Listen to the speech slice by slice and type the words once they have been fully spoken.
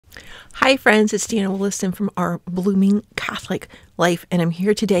Hi friends, it's Deanna Williston from our Blooming Catholic Life, and I'm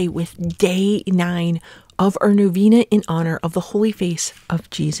here today with day 9 of our Novena in honor of the Holy Face of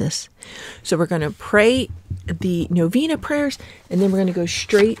Jesus. So we're going to pray the Novena prayers, and then we're going to go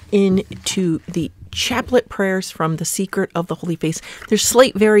straight into the Chaplet prayers from the Secret of the Holy Face. There's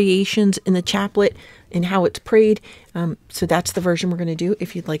slight variations in the Chaplet and how it's prayed, so that's the version we're going to do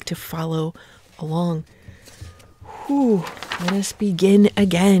if you'd like to follow along. Let us begin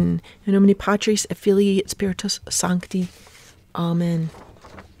again. In nomine Patris et Filii et Spiritus Sancti. Amen.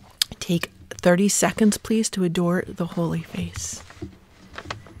 Take 30 seconds, please, to adore the Holy Face.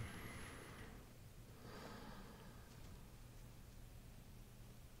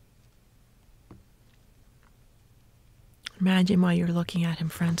 Imagine while you're looking at him,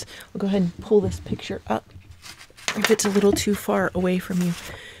 friends. We'll go ahead and pull this picture up. If it's a little too far away from you,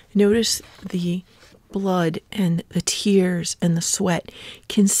 notice the blood and the tears and the sweat.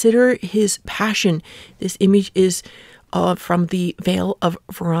 Consider his passion. This image is from the veil of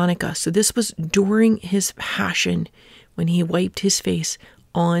Veronica. So this was during his passion when he wiped his face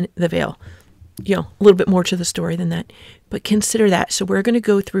on the veil. You know, a little bit more to the story than that, but consider that. So we're going to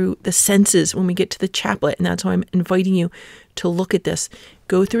go through the senses when we get to the chaplet, and that's why I'm inviting you to look at this.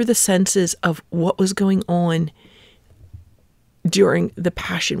 Go through the senses of what was going on during the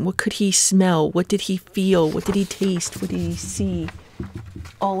passion. What could he smell? What did he feel? What did he taste? What did he see?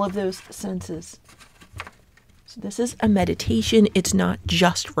 All of those senses. So this is a meditation. It's not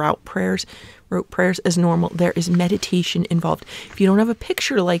just rote prayers as normal. There is meditation involved. If you don't have a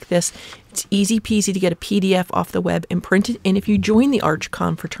picture like this, it's easy peasy to get a PDF off the web and print it. And if you join the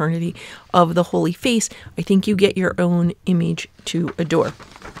Archconfraternity of the Holy Face, I think you get your own image to adore.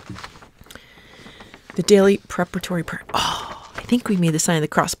 The daily preparatory prayer. I think we made the sign of the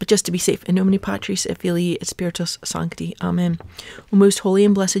cross, but just to be safe. In nomine Patris et Filii et Spiritus Sancti. Amen. O most holy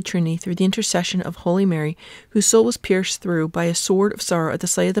and blessed Trinity, through the intercession of Holy Mary, whose soul was pierced through by a sword of sorrow at the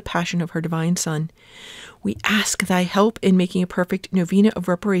sight of the passion of her divine Son, we ask thy help in making a perfect novena of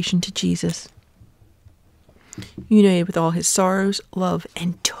reparation to Jesus, united with all his sorrows, love,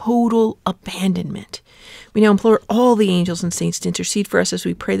 and total abandonment. We now implore all the angels and saints to intercede for us as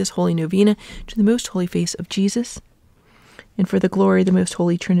we pray this holy novena to the most holy face of Jesus, and for the glory of the most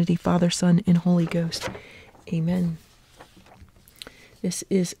holy Trinity, Father, Son, and Holy Ghost. Amen. This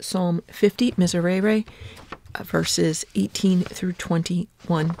is Psalm 50, Miserere, verses 18 through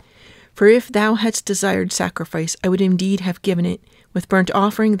 21. For if thou hadst desired sacrifice, I would indeed have given it. With burnt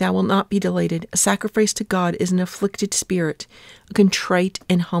offering thou wilt not be delighted. A sacrifice to God is an afflicted spirit, a contrite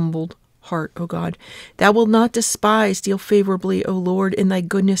and humbled heart, O God. Thou wilt not despise. Deal favorably, O Lord, in thy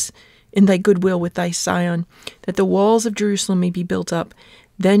goodness, in thy goodwill with thy Sion, that the walls of Jerusalem may be built up.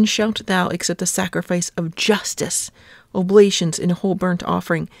 Then shalt thou accept the sacrifice of justice, oblations, and a whole burnt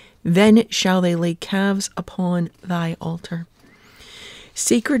offering. Then shall they lay calves upon thy altar.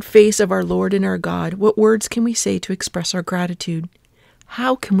 Sacred face of our Lord and our God, what words can we say to express our gratitude?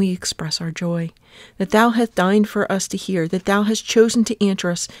 How can we express our joy? That thou hast deigned for us to hear, that thou hast chosen to answer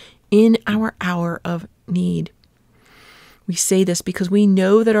us in our hour of need. We say this because we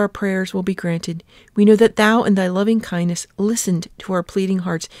know that our prayers will be granted. We know that thou in thy loving kindness listened to our pleading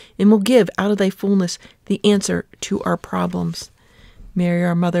hearts and will give out of thy fullness the answer to our problems. Mary,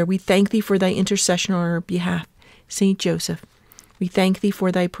 our mother, we thank thee for thy intercession on our behalf. Saint Joseph, we thank thee for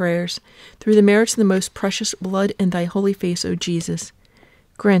thy prayers. Through the merits of the most precious blood and thy holy face, O Jesus,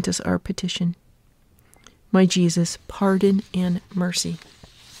 grant us our petition. My Jesus, pardon and mercy.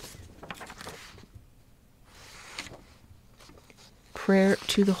 Prayer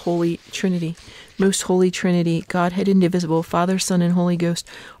to the Holy Trinity. Most Holy Trinity, Godhead indivisible, Father, Son, and Holy Ghost,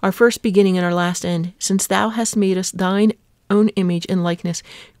 our first beginning and our last end, since thou hast made us thine own image and likeness,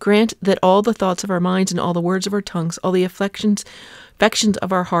 grant that all the thoughts of our minds and all the words of our tongues, all the affections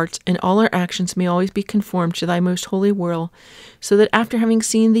of our hearts, and all our actions may always be conformed to thy most holy will, so that after having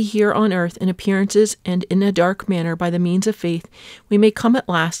seen thee here on earth in appearances and in a dark manner by the means of faith, we may come at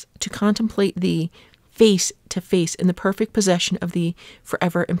last to contemplate thee face to face in the perfect possession of thee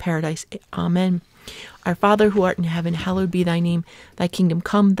forever in paradise. Amen. Our Father who art in heaven, hallowed be thy name. Thy kingdom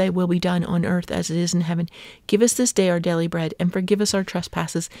come, thy will be done on earth as it is in heaven. Give us this day our daily bread, and forgive us our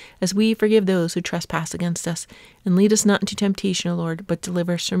trespasses, as we forgive those who trespass against us. And lead us not into temptation, O Lord, but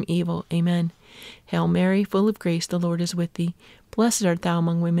deliver us from evil. Amen. Hail Mary, full of grace, the Lord is with thee. Blessed art thou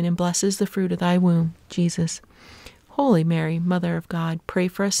among women, and blessed is the fruit of thy womb, Jesus. Holy Mary, Mother of God, pray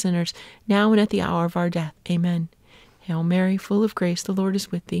for us sinners, now and at the hour of our death. Amen. Hail Mary, full of grace, the Lord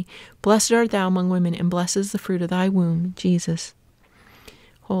is with thee. Blessed art thou among women, and blessed is the fruit of thy womb, Jesus.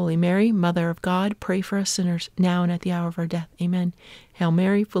 Holy Mary, Mother of God, pray for us sinners, now and at the hour of our death. Amen. Hail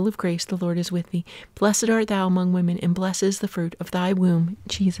Mary, full of grace, the Lord is with thee. Blessed art thou among women, and blessed is the fruit of thy womb,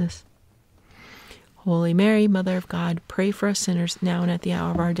 Jesus. Holy Mary, Mother of God, pray for us sinners, now and at the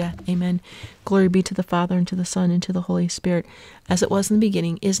hour of our death. Amen. Glory be to the Father, and to the Son, and to the Holy Spirit, as it was in the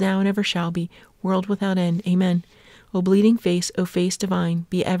beginning, is now, and ever shall be, world without end. Amen. O bleeding face, O face divine,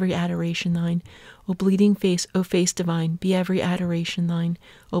 be every adoration thine. O bleeding face, O face divine, be every adoration thine.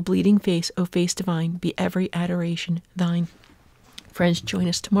 O bleeding face, O face divine, be every adoration thine. Friends, join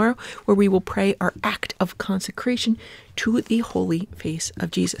us tomorrow where we will pray our act of consecration to the holy face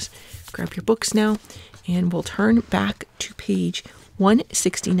of Jesus. Grab your books now and we'll turn back to page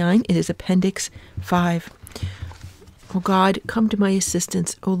 169. It is Appendix 5. O God, come to my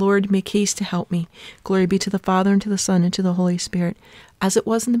assistance. O Lord, make haste to help me. Glory be to the Father, and to the Son, and to the Holy Spirit, as it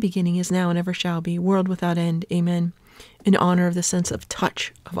was in the beginning, is now, and ever shall be, world without end. Amen. In honor of the sense of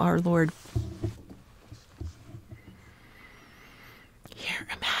touch of our Lord. Here,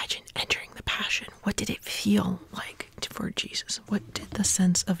 imagine entering the Passion. What did it feel like for Jesus? What did the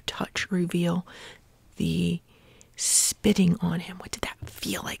sense of touch reveal? The spitting on him. What did that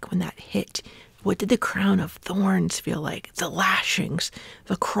feel like when that hit? What did the crown of thorns feel like? The lashings,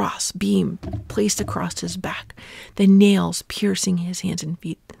 the cross beam placed across his back, the nails piercing his hands and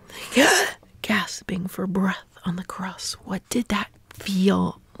feet, gasping for breath on the cross. What did that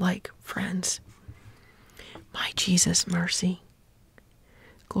feel like, friends? My Jesus, mercy.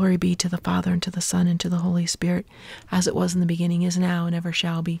 Glory be to the Father, and to the Son, and to the Holy Spirit, as it was in the beginning, is now, and ever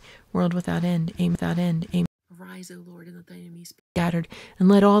shall be, world without end. Amen. Without end. Amen. Arise, O Lord, and let thy enemies be scattered, and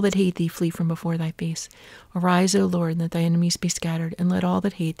let all that hate thee flee from before thy face. Arise, O Lord, and let thy enemies be scattered, and let all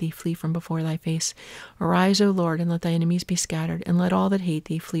that hate thee flee from before thy face. Arise, O Lord, and let thy enemies be scattered, and let all that hate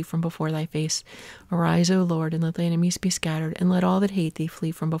thee flee from before thy face. Arise, O Lord, and let thy enemies be scattered, and let all that hate thee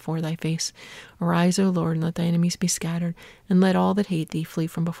flee from before thy face. Arise, O Lord, and let thy enemies be scattered, and let all that hate thee flee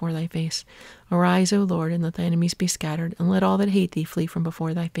from before thy face. Arise, O Lord, and let thy enemies be scattered, and let all that hate thee flee from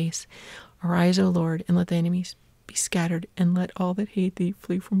before thy face. Arise, O Lord, and let thy enemies be scattered, and let all that hate thee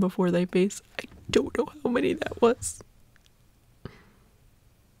flee from before thy face. I don't know how many that was.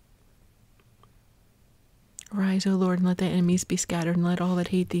 Arise, O Lord, and let thy enemies be scattered, and let all that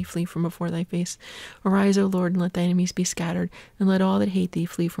hate thee flee from before thy face. Arise, O Lord, and let thy enemies be scattered, and let all that hate thee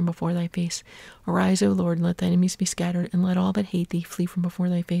flee from before thy face. Arise, O Lord, and let thy enemies be scattered, and let all that hate thee flee from before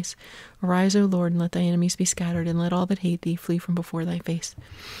thy face. Arise, O Lord, and let thy enemies be scattered, and let all that hate thee flee from before thy face.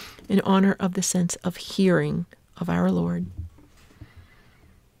 In honor of the sense of hearing of our Lord.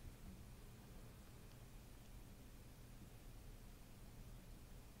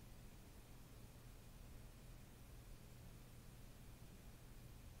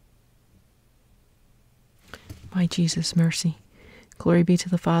 My Jesus, mercy. Glory be to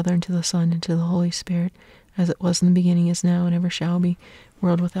the Father, and to the Son, and to the Holy Spirit, as it was in the beginning, is now, and ever shall be,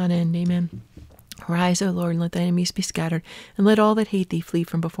 world without end. Amen. Arise, O Lord, and let thy enemies be scattered, and let all that hate thee flee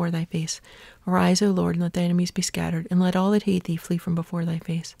from before thy face. Arise, O Lord, and let thy enemies be scattered, and let all that hate thee flee from before thy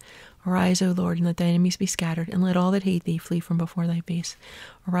face. Arise, O Lord, and let thy enemies be scattered, and let all that hate thee flee from before thy face.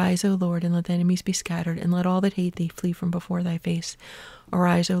 Arise, O Lord, and let thy enemies be scattered, and let all that hate thee flee from before thy face.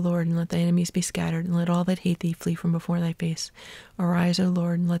 Arise, O Lord, and let thy enemies be scattered, and let all that hate thee flee from before thy face. Arise, O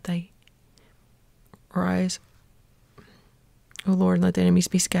Lord, and let thy arise. O Lord, let thy enemies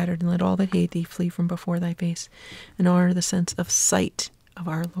be scattered, and let all that hate thee flee from before thy face. In honor the sense of sight of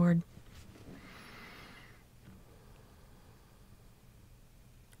our Lord.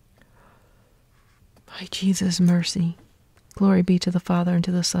 My Jesus, mercy. Glory be to the Father, and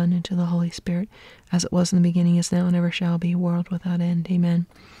to the Son, and to the Holy Spirit, as it was in the beginning, is now, and ever shall be, world without end. Amen.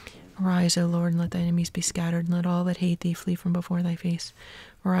 Arise, O Lord, and let thy enemies be scattered, and let all that hate thee flee from before thy face.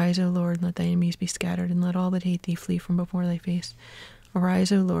 Arise, O Lord, and let thy enemies be scattered, and let all that hate thee flee from before thy face.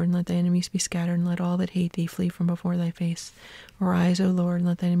 Arise, O Lord, and let thy enemies be scattered, and let all that hate thee flee from before thy face. Arise, O Lord, and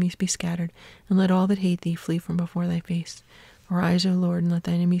let thy enemies be scattered, and let all that hate thee flee from before thy face. Arise, O Lord, and let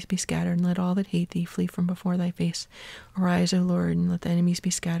thy enemies be scattered, and let all that hate thee flee from before thy face. Arise, O Lord, and let thy enemies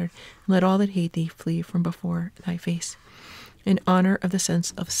be scattered, and let all that hate thee flee from before thy face. In honor of the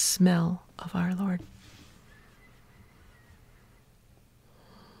sense of smell of our Lord.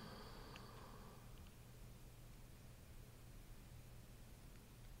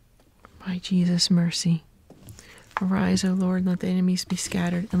 My Jesus, mercy. Arise, O Lord, and let thy enemies be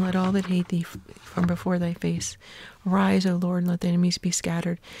scattered, and let all that hate thee flee from before thy face. Arise, O Lord, and let thy enemies be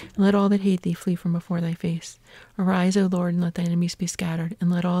scattered, and let all that hate thee flee from before thy face. Arise, O Lord, and let thy enemies be scattered,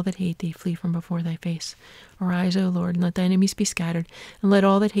 and let all that hate thee flee from before thy face. Arise, O Lord, and let thy enemies be scattered, and let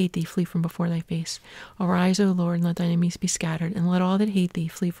all that hate thee flee from before thy face. Arise, O Lord, and let thy enemies be scattered, and let all that hate thee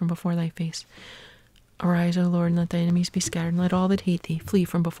flee from before thy face. Arise, O Lord, and let thy enemies be scattered, and let all that hate thee flee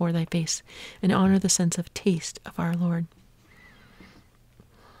from before thy face, and honor the sense of taste of our Lord.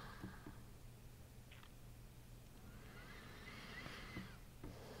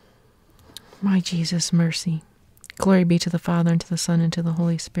 My Jesus, mercy. Glory be to the Father, and to the Son, and to the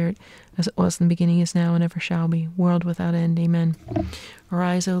Holy Spirit, as it was in the beginning, is now, and ever shall be, world without end. Amen.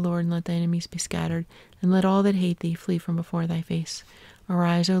 Arise, O Lord, and let thy enemies be scattered, and let all that hate thee flee from before thy face.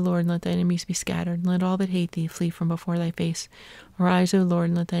 Arise, O Lord, and let thy enemies be scattered, and let all that hate thee flee from before thy face. Arise, O Lord,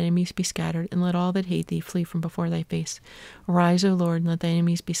 and let thy enemies be scattered, and let all that hate thee flee from before thy face. Arise, O Lord, and let thy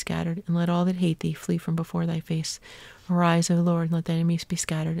enemies be scattered, and let all that hate thee flee from before thy face. Arise, O Lord, and let thy enemies be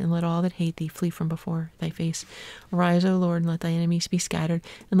scattered, and let all that hate thee flee from before thy face. Arise, O Lord, and let thy enemies be scattered,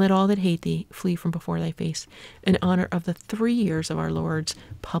 and let all that hate thee flee from before thy face, in honor of the 3 years of our Lord's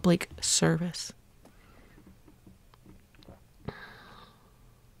public service.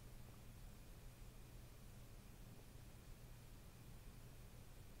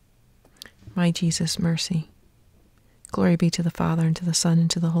 My Jesus, mercy. Glory be to the Father, and to the Son, and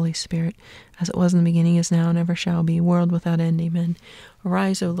to the Holy Spirit, as it was in the beginning, is now, and ever shall be, world without end. Amen.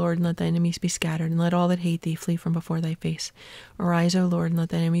 Arise, O Lord, and let thy enemies be scattered, and let all that hate thee flee from before thy face. Arise, O Lord, and let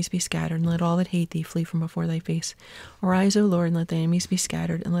thy enemies be scattered, and let all that hate thee flee from before thy face. Arise, O Lord, and let thy enemies be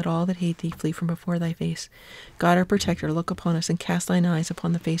scattered, and let all that hate thee flee from before thy face. God, our protector, look upon us, and cast thine eyes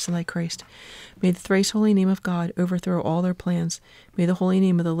upon the face of thy Christ. May the thrice holy name of God overthrow all their plans. May the holy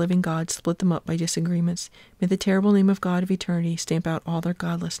name of the living God split them up by disagreements. May the terrible name of God of eternity stamp out all their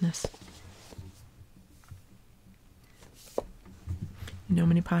godlessness. In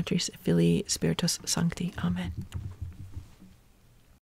nomine Patris et Filii Spiritus Sancti. Amen.